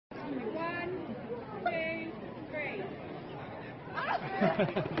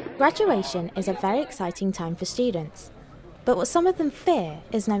Graduation is a very exciting time for students, but what some of them fear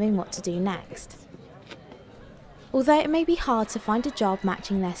is knowing what to do next. Although it may be hard to find a job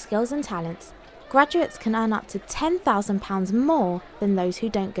matching their skills and talents, graduates can earn up to £10,000 more than those who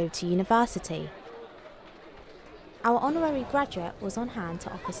don't go to university. Our honorary graduate was on hand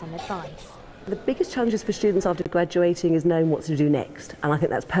to offer some advice. The biggest challenges for students after graduating is knowing what to do next, and I think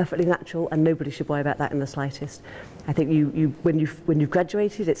that's perfectly natural and nobody should worry about that in the slightest. I think when you've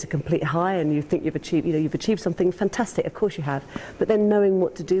graduated, it's a complete high and you think you've achieved something fantastic, of course you have, but then knowing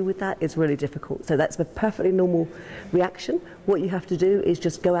what to do with that is really difficult. So that's a perfectly normal reaction. What you have to do is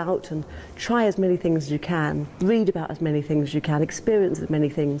just go out and try as many things as you can, read about as many things as you can, experience as many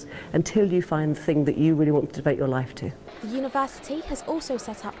things until you find the thing that you really want to devote your life to. The university has also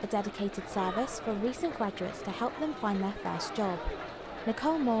set up a dedicated service for recent graduates to help them find their first job.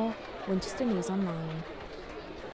 Nicole Moore, Winchester News Online.